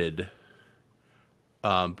berated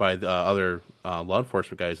by the other law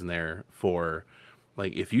enforcement guys in there for,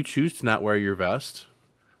 like, if you choose to not wear your vest,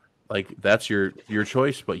 like, that's your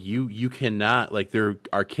choice, but you cannot, like, there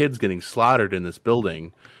are kids getting slaughtered in this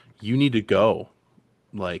building. You need to go.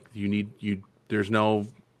 Like, you there's no,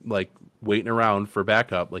 like, waiting around for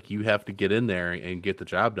backup. Like, you have to get in there and get the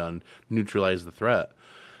job done, neutralize the threat.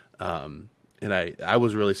 And I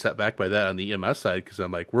was really set back by that on the EMS side because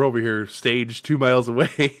I'm like, we're over here stage 2 miles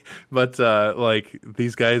away, but like,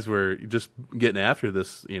 these guys were just getting after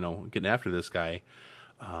this guy,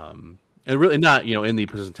 and really not, in the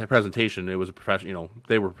presentation. It was a professional,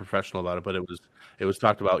 they were professional about it, but it was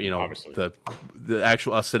talked about, Obviously. the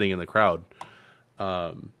actual us sitting in the crowd,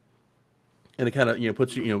 and it kind of,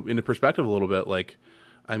 puts you, into perspective a little bit. Like,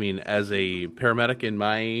 I mean, as a paramedic, in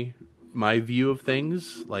my view of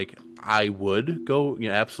things, like, I would go,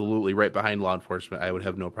 absolutely right behind law enforcement. I would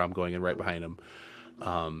have no problem going in right behind them,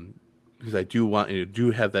 because I do want,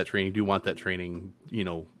 do have that training, do want that training,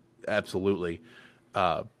 absolutely.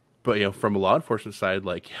 But, from a law enforcement side,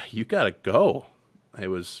 like, you gotta go. It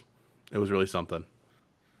was it was really something.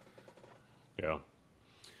 Yeah.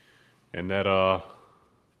 And that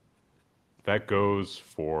goes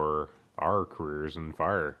for our careers in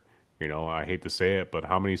fire. I hate to say it, but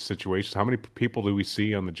how many situations, how many people do we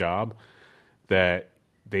see on the job that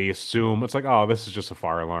they assume it's like, oh, this is just a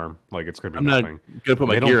fire alarm, like it's gonna be I'm not nothing, gonna put and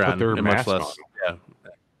my they don't gear put on, their and much mask on. less, yeah.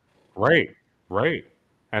 Right, right.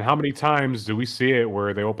 And how many times do we see it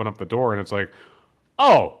where they open up the door and it's like,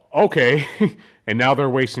 oh, okay, and now they're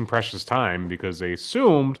wasting precious time because they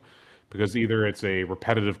assumed, because either it's a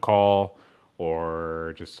repetitive call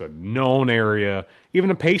or just a known area, even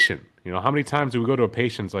a patient. How many times do we go to a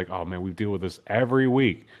patient's like, oh man, we deal with this every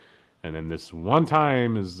week, and then this one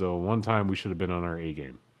time is the one time we should have been on our A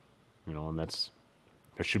game. And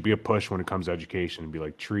there should be a push when it comes to education and be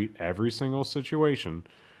like, treat every single situation,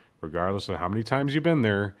 regardless of how many times you've been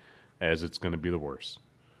there, as it's going to be the worst.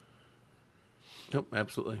 Nope,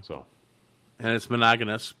 absolutely. So, And it's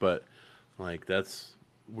monogamous, but, like,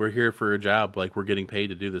 we're here for a job. Like, we're getting paid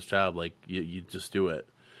to do this job. Like, you just do it.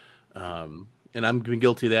 And I'm been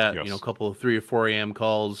guilty of that. A yes. couple of 3 or 4 a.m.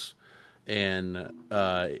 calls, and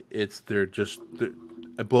it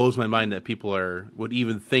blows my mind that people would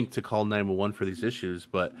even think to call 911 for these issues.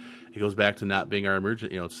 But it goes back to not being our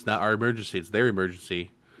emergency. It's not our emergency; it's their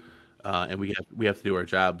emergency, and we have to do our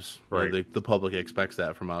jobs. Right. The public expects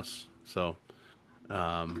that from us. So,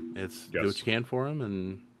 it's do what Yes. you can for them,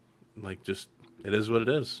 and, like, just, it is what it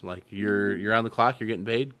is. Like, you're on the clock, you're getting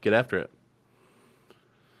paid, get after it.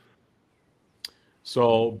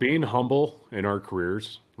 So, being humble in our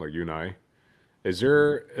careers, like you and I, is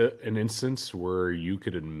there an instance where you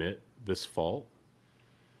could admit this fault?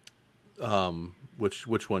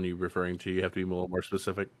 Which one are you referring to? You have to be a little more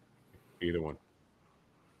specific. Either one.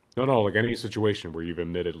 No, no, like any situation where you've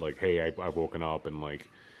admitted, like, hey, I've woken up and like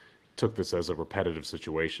took this as a repetitive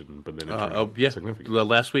situation, but then it turned out Oh, yeah. significant.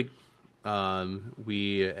 Last week,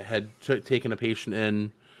 we had taken a patient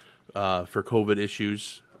in for COVID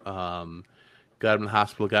issues. Got him in the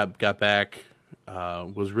hospital. Got back.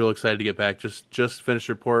 Was real excited to get back. Just finished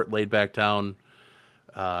report. Laid back down.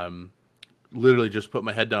 Literally just put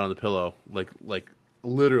my head down on the pillow. Like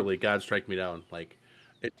literally, God strike me down. Like,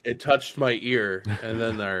 it touched my ear, and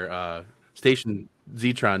then our station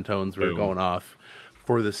Zetron tones were Boom. going off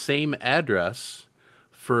for the same address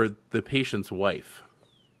for the patient's wife.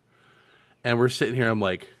 And we're sitting here. I'm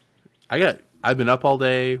like, I've been up all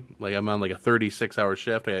day. Like, I'm on like a 36-hour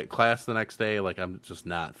shift. I got class the next day. Like, I'm just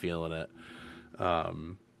not feeling it.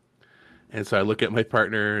 And so I look at my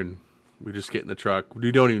partner, and we just get in the truck.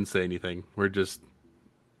 We don't even say anything. We're just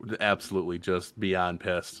absolutely just beyond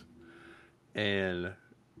pissed. And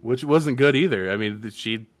which wasn't good either. I mean,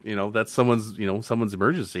 that's someone's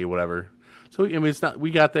emergency, whatever. So, I mean, it's not. We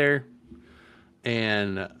got there,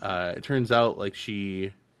 and it turns out, like,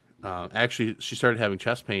 she started having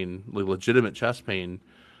chest pain, like legitimate chest pain,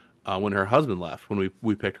 when her husband left. When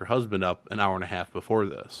we picked her husband up an hour and a half before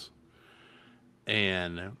this,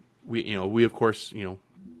 and we of course,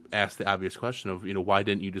 asked the obvious question of, why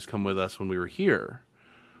didn't you just come with us when we were here?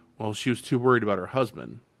 Well, she was too worried about her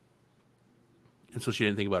husband, and so she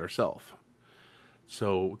didn't think about herself.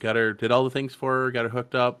 So did all the things for her, got her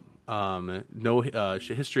hooked up. No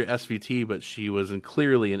history of SVT, but she was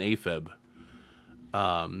clearly an AFib.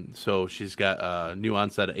 So she's got a new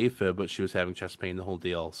onset of AFib, but she was having chest pain the whole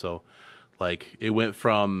deal. So, like, it went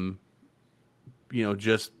from,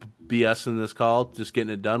 just BS in this call, just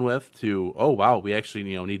getting it done with, to, oh wow, we actually,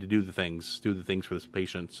 need to do the things for this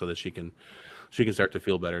patient so that she can start to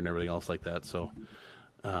feel better and everything else like that. So,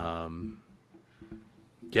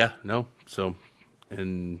 yeah, no. So,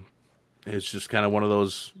 and it's just kind of one of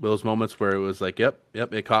those moments where it was like, yep,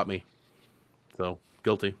 it caught me. So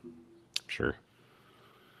guilty. Sure.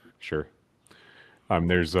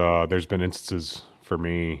 There's been instances for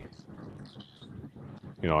me.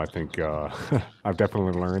 I think I've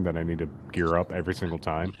definitely learned that I need to gear up every single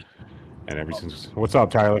time, and every single. What's up,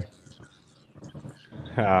 Tyler?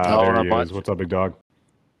 There he is. What's up, big dog?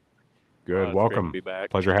 Good. Welcome. Great to be back.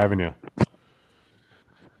 Pleasure having you.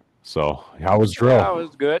 So, how was drill? Yeah, it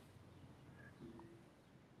was good.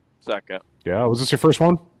 Second. Yeah, was this your first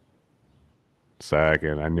one?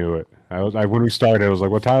 Second. I knew it. When we started, I was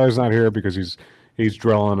like, well, Tyler's not here because he's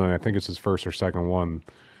drilling, and I think it's his first or second one.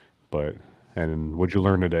 And what'd you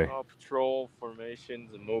learn today? Patrol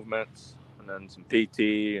formations and movements, and then some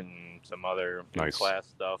PT and some other class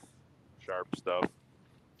stuff, sharp stuff.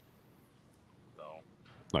 So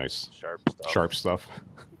nice. Sharp stuff.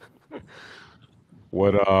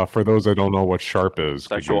 What for those that don't know what sharp is,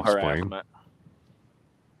 sexual could you explain? harassment.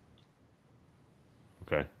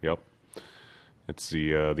 Okay. Yep. It's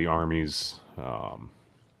the Army's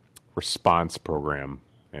response program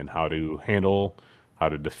and how to handle, how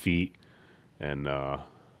to defeat, and how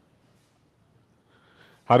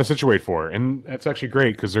to situate for it. And that's actually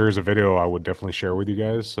great because there is a video I would definitely share with you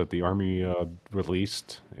guys that the Army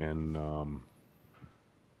released, and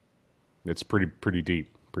it's pretty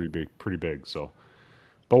deep, pretty big. So,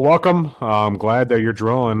 but welcome. I'm glad that you're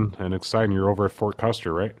drilling and exciting. You're over at Fort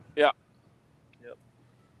Custer, right? Yeah.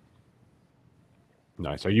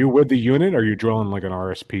 Nice. Are you with the unit? Or are you drilling like an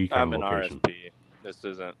RSP kind of location? I'm an RSP. This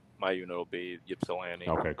isn't my unit. Will be Ypsilanti.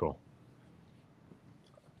 Okay, cool.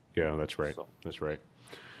 Yeah, that's right. That's right.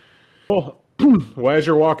 Well, as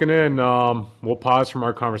you're walking in, we'll pause from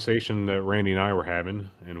our conversation that Randy and I were having,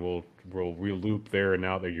 and we'll re-loop there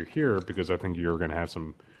now that you're here, because I think you're going to have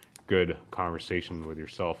some good conversation with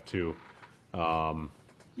yourself too. Let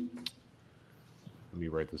me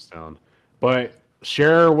write this down. But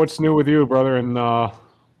share what's new with you, brother, and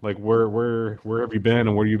like where have you been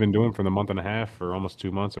and what have you been doing for the month and a half or almost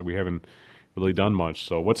 2 months that we haven't really done much.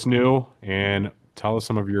 So what's new, and tell us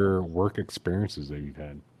some of your work experiences that you've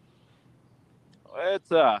had. It's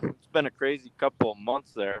been a crazy couple of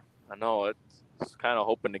months there. I know it's kind of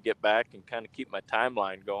hoping to get back and kind of keep my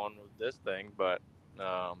timeline going with this thing, but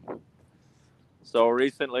so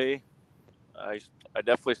recently I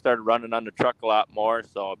definitely started running on the truck a lot more,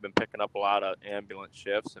 so I've been picking up a lot of ambulance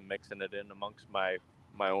shifts and mixing it in amongst my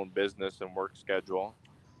own business and work schedule.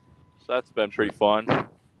 So that's been pretty fun.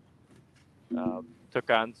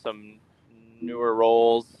 Took on some newer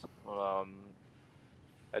roles.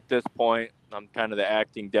 At this point, I'm kind of the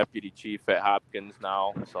acting deputy chief at Hopkins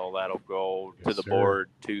now, so that'll go to the board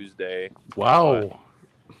Tuesday. Wow.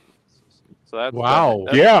 So that's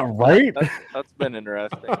right. That's been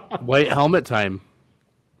interesting. White helmet time.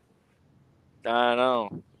 I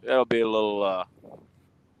know it'll be a little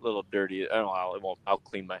dirty. I don't know. It won't. I'll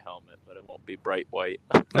clean my helmet, but it won't be bright white.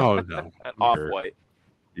 Oh no, off white.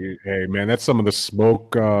 Hey man, that's some of the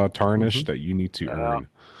smoke tarnish that you need to earn.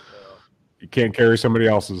 You can't carry somebody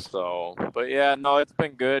else's. So, but yeah, no, it's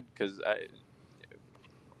been good because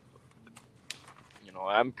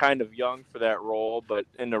I'm kind of young for that role, but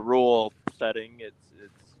in the rural setting, it's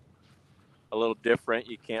a little different.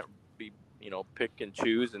 You can't be, pick and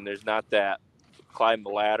choose, and there's not that climb the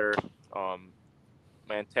ladder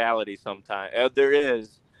mentality sometimes. There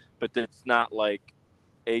is, but it's not like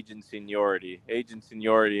agent seniority. Agent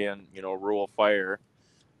seniority and, rural fire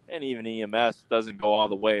and even EMS doesn't go all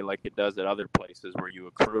the way like it does at other places where you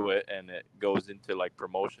accrue it and it goes into like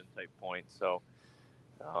promotion type points. So,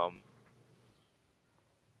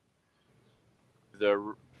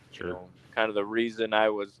 kind of the reason I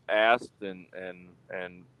was asked and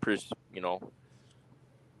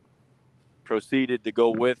proceeded to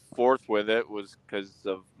go forth with it was because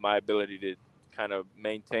of my ability to kind of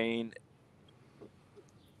maintain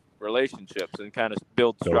relationships and kind of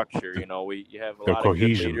build structure. You have a lot of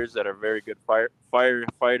good leaders that are very good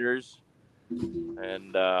firefighters,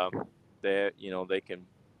 and they can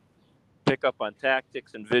pick up on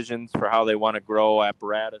tactics and visions for how they want to grow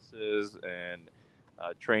apparatuses and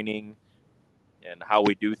training and how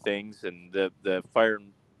we do things. And the fire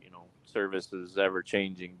service is ever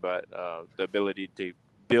changing, but the ability to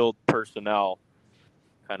build personnel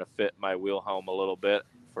kind of fit my wheelhouse a little bit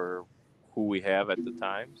for who we have at the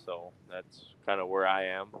time. So that's kind of where I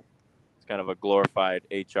am. It's kind of a glorified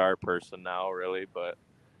HR person now, really, but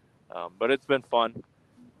it's been fun.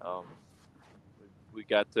 We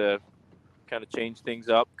got to kind of change things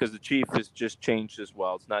up because the chief has just changed as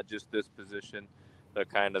well. It's not just this position.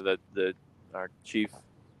 Our chief,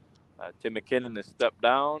 Tim McKinnon, has stepped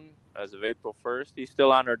down as of April 1st. He's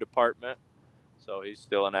still on our department, so he's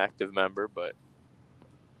still an active member, but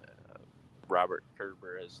Robert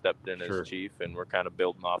Kerber has stepped in as chief, and we're kind of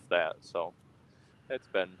building off that. So it's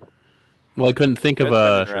been. Well, I couldn't think of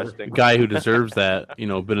a guy who deserves that.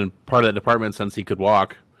 Been in part of that department since he could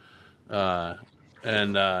walk, and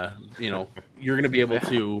you're going to be able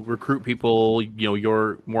to recruit people.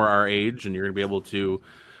 You're more our age, and you're going to be able to,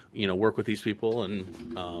 work with these people,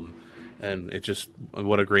 and it's just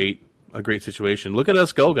what a great situation. Look at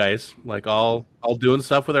us go, guys! Like all doing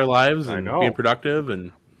stuff with our lives and being productive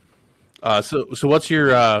and. So what's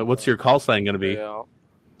your call sign going to be? Yeah.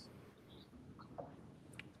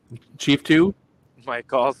 Chief 2? My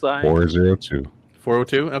call sign? 402.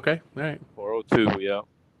 402? Okay. All right. 402, yeah.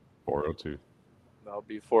 402. That'll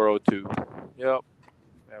be 402. Yep.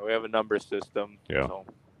 Yeah, we have a number system. Yeah. So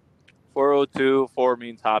 402, 4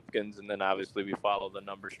 means Hopkins, and then obviously we follow the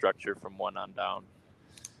number structure from 1 on down.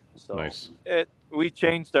 So nice. We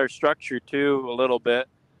changed our structure too a little bit.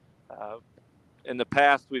 In the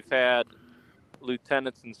past, we've had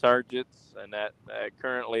lieutenants and sergeants, and that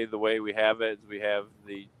currently the way we have it is we have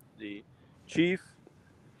the chief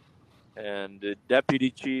and the deputy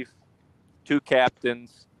chief, 2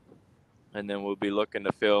 captains, and then we'll be looking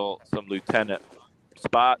to fill some lieutenant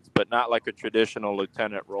spots, but not like a traditional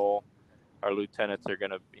lieutenant role. Our lieutenants are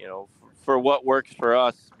going to, for what works for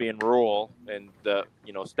us being rural and the,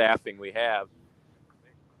 staffing we have,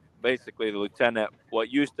 basically the lieutenant,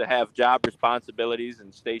 what used to have job responsibilities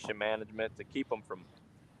and station management to keep them from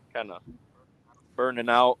kind of burning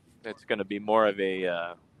out, it's going to be more of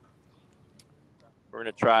a, we're going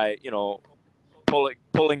to try,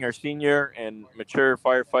 pulling our senior and mature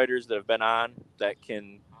firefighters that have been on that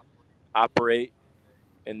can operate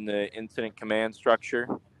in the incident command structure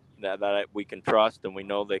that we can trust and we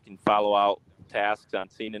know they can follow out tasks on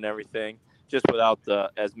scene and everything, just without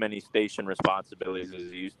as many station responsibilities as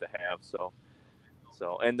they used to have. So,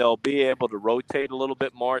 and they'll be able to rotate a little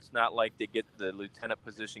bit more. It's not like the lieutenant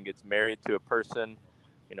position gets married to a person,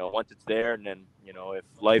 once it's there, and then, if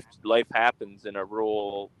life happens in a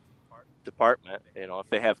rural department, if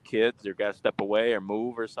they have kids, they're got to step away or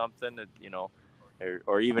move or something,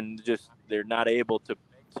 or even just they're not able to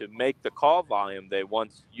make the call volume they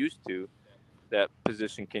once used to. That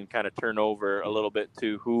position can kind of turn over a little bit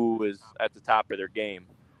to who is at the top of their game,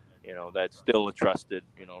 that's still a trusted,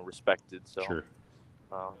 respected. So, sure.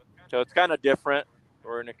 So it's kind of different.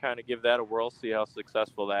 We're going to kind of give that a whirl, see how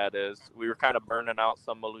successful that is. We were kind of burning out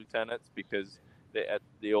some lieutenants because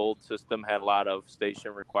the old system had a lot of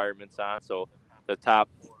station requirements on. So the top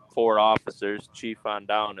 4 officers, chief on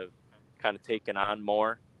down, have kind of taken on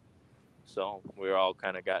more. So we're all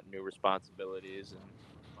kind of got new responsibilities and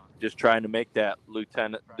just trying to make that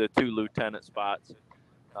the 2 lieutenant spots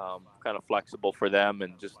kind of flexible for them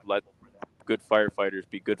and just let good firefighters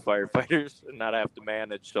be good firefighters and not have to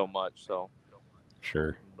manage so much. So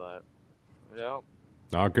sure. But yeah.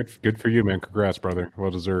 No, good for you, man. Congrats, brother.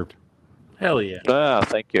 Well deserved. Hell yeah.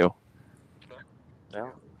 Thank you. Yeah.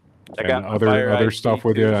 I got other stuff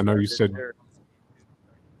with you. I know you said.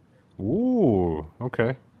 Ooh,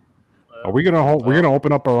 okay. Are we gonna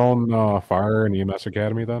open up our own fire and EMS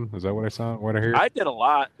academy then? Is that what I hear? I did a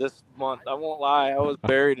lot this month. I won't lie. I was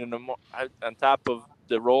buried in on top of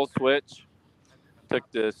the roll switch. Took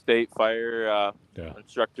the state fire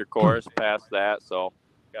instructor course, passed that, so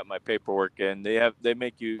got my paperwork in. They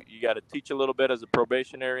make you got to teach a little bit as a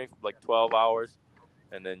probationary, like 12 hours,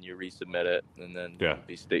 and then you resubmit it, and then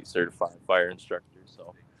be state certified fire instructor.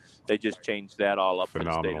 So they just changed that all up for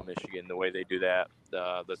the state of Michigan, the way they do that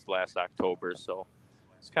this last October. So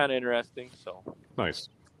it's kind of interesting. So nice.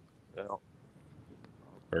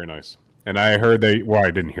 Very nice. And I heard I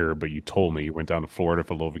didn't hear it, but you told me you went down to Florida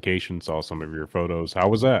for a little vacation, saw some of your photos. How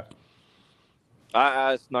was that?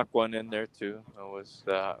 I snuck one in there too. I was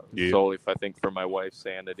solely, I think, for my wife's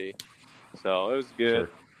sanity. So it was good. Sure.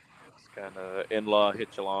 It's kind of in-law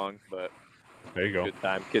hitch along, but there you go. Good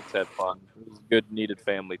time. Kids had fun. It was good, needed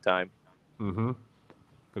family time. Mm-hmm.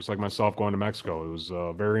 Just like myself going to Mexico. It was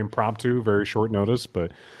very impromptu, very short notice,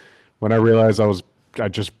 but when I realized I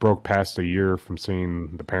just broke past a year from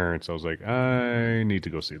seeing the parents, I was like, I need to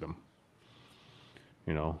go see them.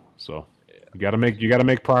 you know. So you got to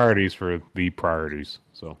make priorities for the priorities.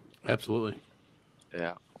 So Absolutely.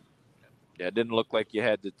 Yeah. Yeah, it didn't look like you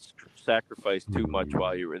had to sacrifice too much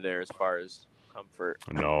while you were there as far as comfort.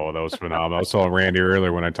 no, that was phenomenal. I was telling Randy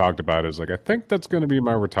earlier when I talked about it, it's like I think that's going to be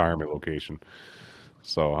my retirement location.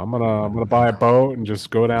 So I'm gonna buy a boat and just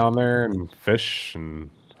go down there and fish and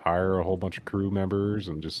hire a whole bunch of crew members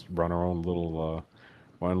and just run our own little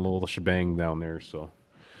one little shebang down there. So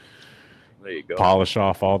There you go. polish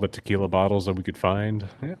off all the tequila bottles that we could find.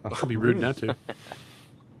 Yeah, It'd be rude not to.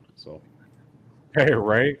 so hey,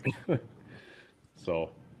 right? So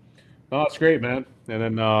no, it's great, man.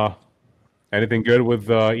 And then anything good with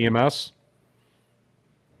EMS?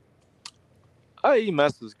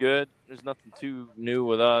 EMS is good. There's nothing too new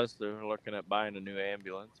with us. They're looking at buying a new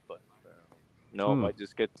ambulance, but no, I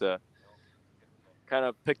just get to kind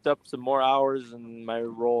of picked up some more hours, and my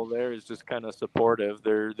role there is just kind of supportive.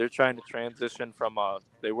 They're trying to transition from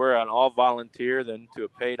they were an all volunteer then to a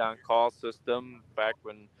paid on call system back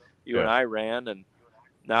when you and I ran, and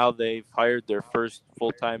now they've hired their first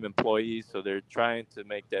full time employees, so they're trying to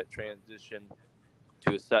make that transition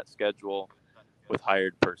to a set schedule with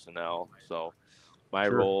hired personnel. So my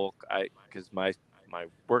role, because my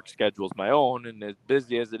work schedule is my own, and as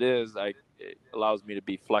busy as it is, it allows me to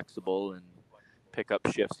be flexible and pick up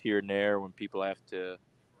shifts here and there when people have to,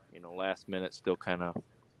 last minute still kind of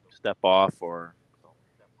step off. Or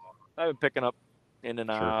I've been picking up in and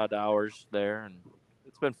odd hours there, and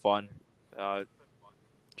it's been fun.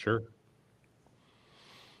 Sure,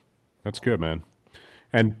 that's good, man.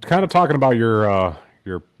 And kind of talking about your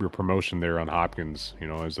promotion there on Hopkins,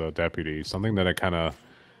 as a deputy, something that I kind of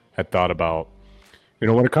had thought about,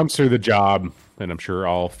 when it comes to the job, and I'm sure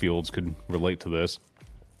all fields could relate to this.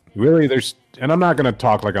 Really, and I'm not going to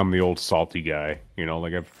talk like I'm the old salty guy,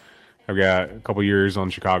 like I've got a couple years on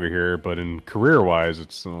Chicago here, but in career wise,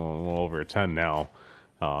 it's a little over a 10 now,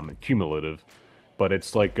 cumulative. But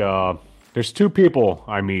it's like there's two people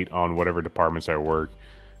I meet on whatever departments I work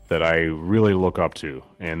that I really look up to,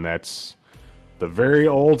 and that's the very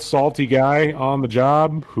old salty guy on the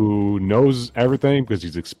job who knows everything because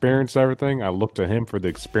he's experienced everything. I look to him for the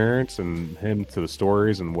experience and him to the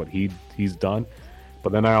stories and what he's done.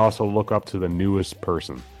 But then I also look up to the newest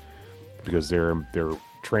person because they're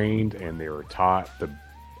trained and they were taught the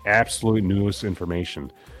absolute newest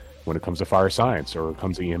information when it comes to fire science or it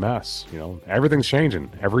comes to EMS. Everything's changing.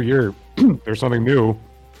 Every year there's something new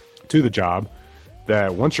to the job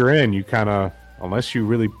that once you're in, you kind of, unless you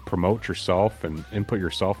really promote yourself and input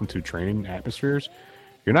yourself into training atmospheres,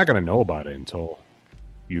 you're not going to know about it until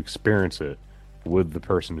you experience it with the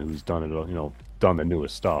person who's done it, done the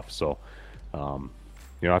newest stuff. So,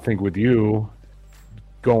 I think with you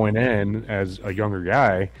going in as a younger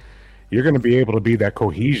guy, you're going to be able to be that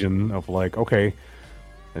cohesion of like, okay,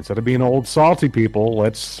 instead of being old salty people,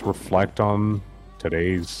 let's reflect on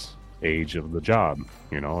today's age of the job,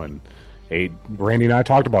 and Randy and I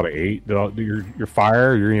talked about it. Your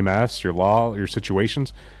fire, your EMS, your law, your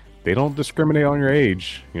situations, they don't discriminate on your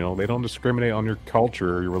age. They don't discriminate on your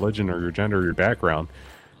culture or your religion or your gender or your background.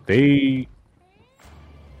 They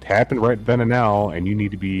happen right then and now, and you need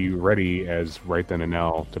to be ready as right then and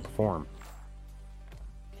now to perform.